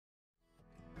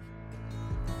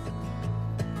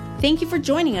Thank you for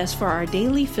joining us for our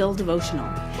Daily Fill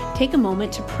devotional. Take a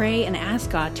moment to pray and ask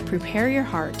God to prepare your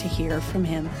heart to hear from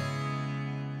Him.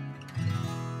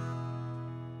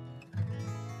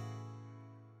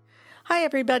 Hi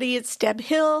everybody, it's Deb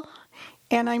Hill,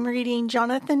 and I'm reading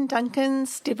Jonathan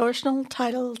Duncan's devotional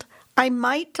titled, I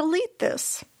Might Delete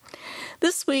This.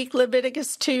 This week,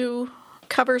 Leviticus 2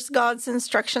 covers God's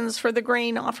instructions for the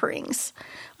grain offerings.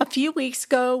 A few weeks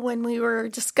ago, when we were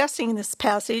discussing this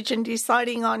passage and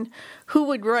deciding on who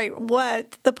would write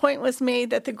what, the point was made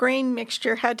that the grain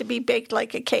mixture had to be baked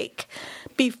like a cake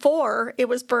before it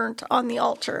was burnt on the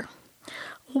altar.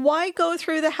 Why go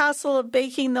through the hassle of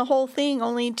baking the whole thing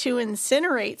only to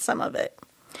incinerate some of it?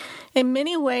 In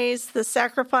many ways, the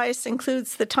sacrifice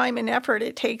includes the time and effort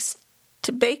it takes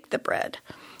to bake the bread.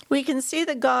 We can see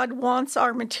that God wants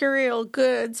our material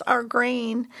goods, our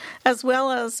grain, as well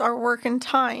as our work and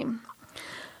time.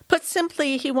 Put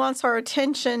simply, He wants our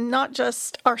attention, not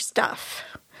just our stuff.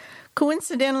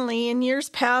 Coincidentally, in years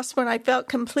past, when I felt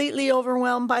completely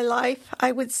overwhelmed by life,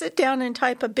 I would sit down and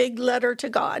type a big letter to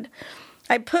God.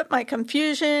 I put my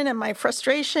confusion and my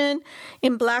frustration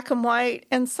in black and white,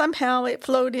 and somehow it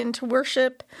flowed into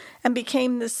worship and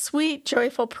became this sweet,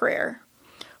 joyful prayer.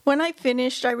 When I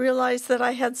finished, I realized that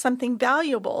I had something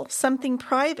valuable, something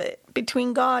private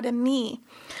between God and me.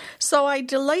 So I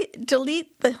delete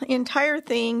the entire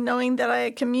thing, knowing that I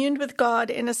had communed with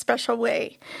God in a special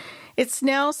way. It's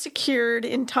now secured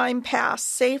in time past,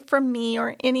 safe from me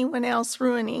or anyone else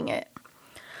ruining it.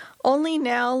 Only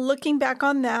now, looking back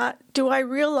on that, do I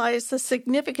realize the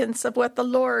significance of what the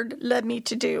Lord led me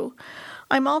to do.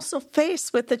 I'm also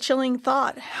faced with the chilling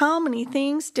thought, how many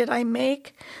things did I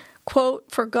make, quote,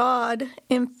 for God,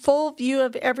 in full view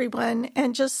of everyone,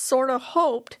 and just sort of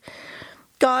hoped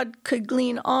God could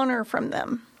glean honor from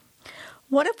them?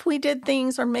 What if we did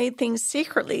things or made things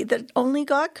secretly that only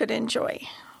God could enjoy?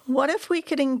 What if we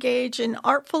could engage in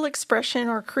artful expression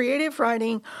or creative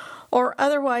writing or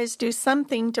otherwise do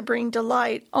something to bring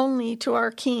delight only to our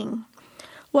King?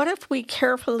 What if we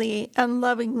carefully and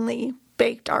lovingly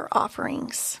baked our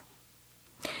offerings?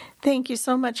 Thank you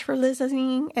so much for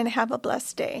listening, and have a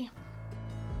blessed day.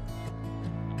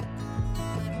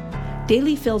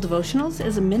 Daily Fill Devotionals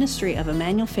is a ministry of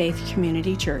Emmanuel Faith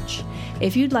Community Church.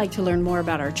 If you'd like to learn more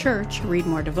about our church, read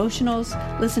more devotionals,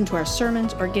 listen to our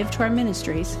sermons, or give to our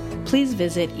ministries, please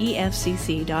visit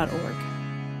efcc.org.